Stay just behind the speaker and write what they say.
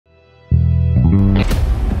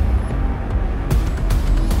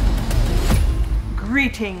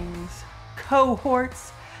Greetings,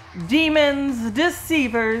 cohorts, demons,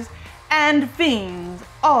 deceivers, and fiends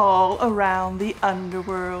all around the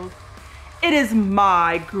underworld. It is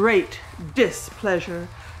my great displeasure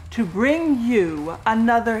to bring you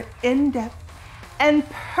another in-depth and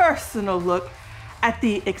personal look at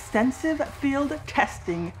the extensive field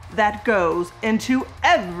testing that goes into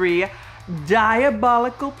every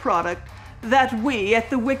diabolical product that we at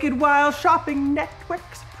the Wicked Wiles Shopping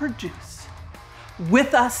Networks produce.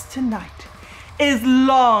 With us tonight is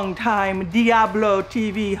longtime Diablo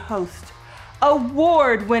TV host,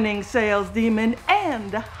 award-winning sales demon,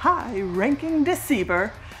 and high-ranking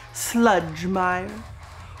deceiver, Sludgemire.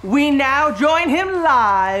 We now join him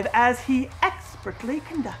live as he expertly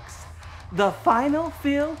conducts the final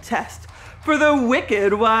field test for the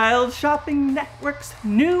Wicked Wiles Shopping Network's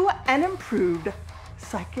new and improved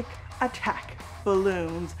psychic attack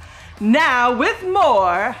balloons. Now with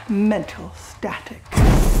more mental static.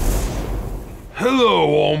 Hello,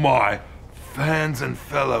 all my fans and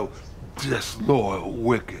fellow disloyal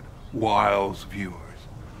Wicked Wiles viewers.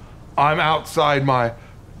 I'm outside my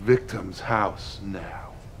victim's house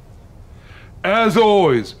now. As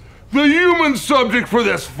always, the human subject for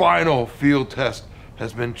this final field test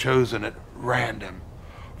has been chosen at random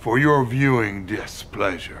for your viewing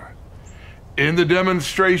displeasure. In the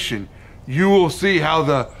demonstration, you will see how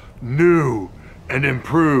the new and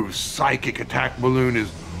improved psychic attack balloon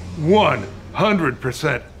is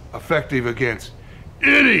 100% effective against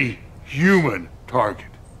any human target.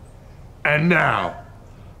 And now,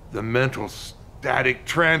 the mental static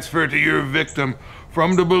transfer to your victim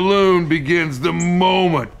from the balloon begins the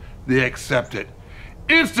moment they accept it,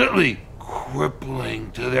 instantly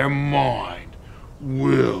crippling to their mind,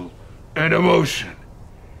 will, and emotion.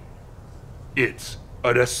 It's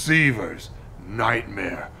a deceiver's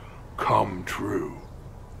nightmare come true.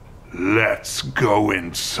 Let's go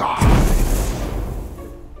inside.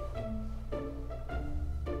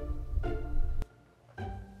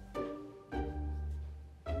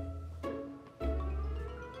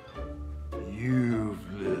 You've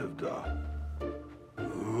lived a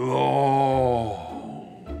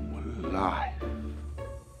long life.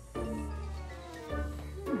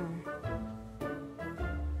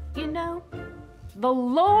 You know, the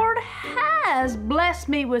Lord has blessed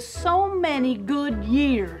me with so many good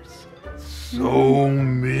years. So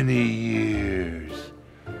many years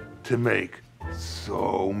to make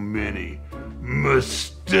so many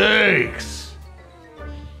mistakes.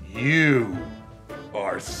 You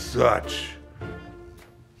are such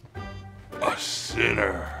a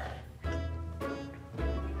sinner.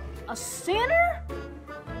 A sinner?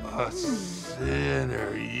 A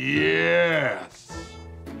sinner, yes.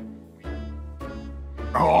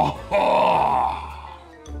 Oh,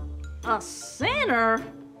 A sinner?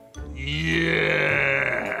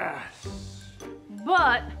 yes.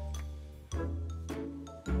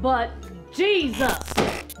 But Jesus,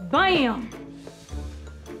 bam!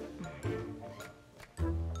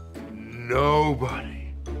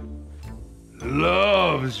 Nobody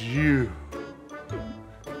loves you.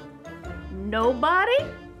 Nobody?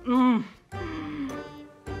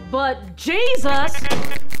 But Jesus,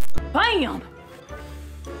 bam!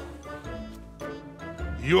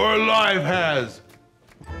 Your life has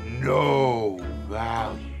no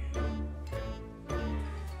value.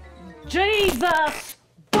 Jesus,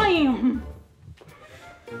 bam!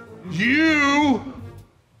 You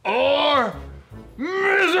are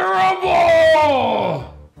miserable!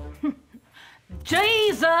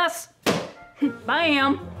 Jesus,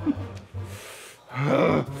 bam!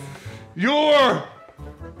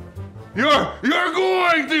 You're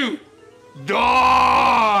going to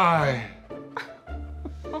die!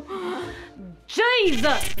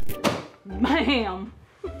 Jesus, bam!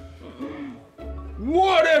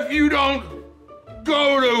 What if you don't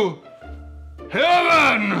go to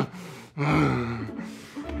heaven?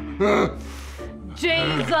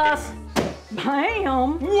 Jesus,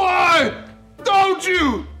 bam! Why don't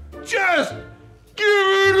you just give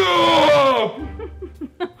it up?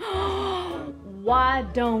 Why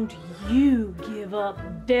don't you give up,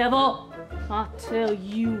 devil? I'll tell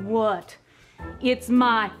you what, it's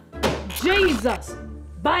my Jesus,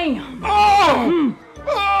 bam! Oh!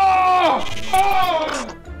 Oh! Oh!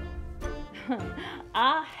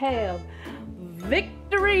 I have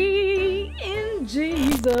victory in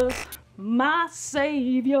Jesus, my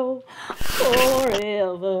Savior,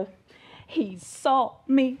 forever. He sought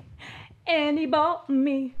me and he bought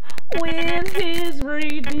me with his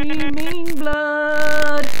redeeming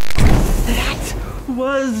blood. That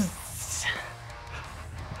was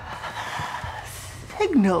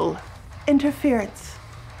signal interference.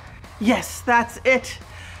 Yes, that's it.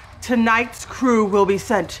 Tonight's crew will be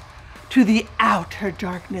sent to the outer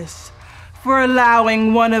darkness for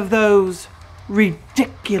allowing one of those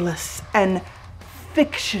ridiculous and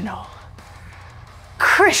fictional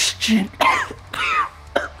Christian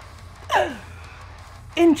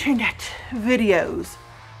internet videos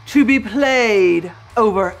to be played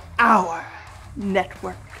over our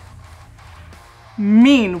network.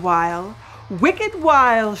 Meanwhile, Wicked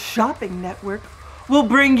Wiles Shopping Network will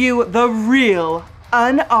bring you the real,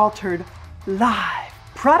 unaltered, live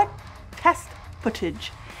product test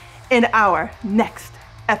footage in our next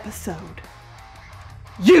episode.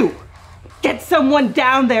 You! Get someone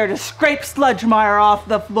down there to scrape Sludgemire off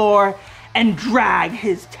the floor and drag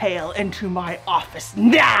his tail into my office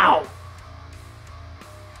now!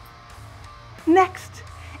 Next,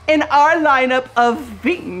 in our lineup of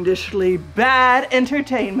fiendishly bad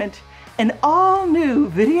entertainment, an all-new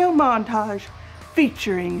video montage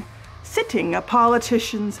featuring sitting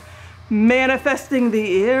politicians manifesting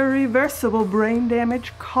the irreversible brain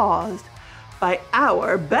damage caused by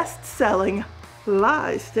our best-selling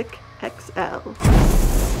Lie Stick XL.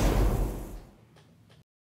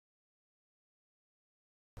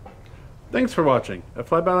 Thanks for watching. At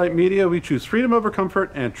Fly By Night Media, we choose freedom over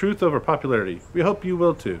comfort and truth over popularity. We hope you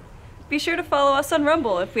will too. Be sure to follow us on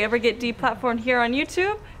Rumble. If we ever get deplatformed here on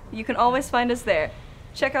YouTube, you can always find us there.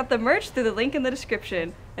 Check out the merch through the link in the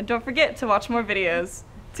description. And don't forget to watch more videos.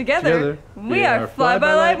 Together we are Fly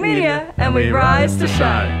By Night Media, and we rise to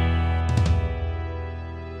shine.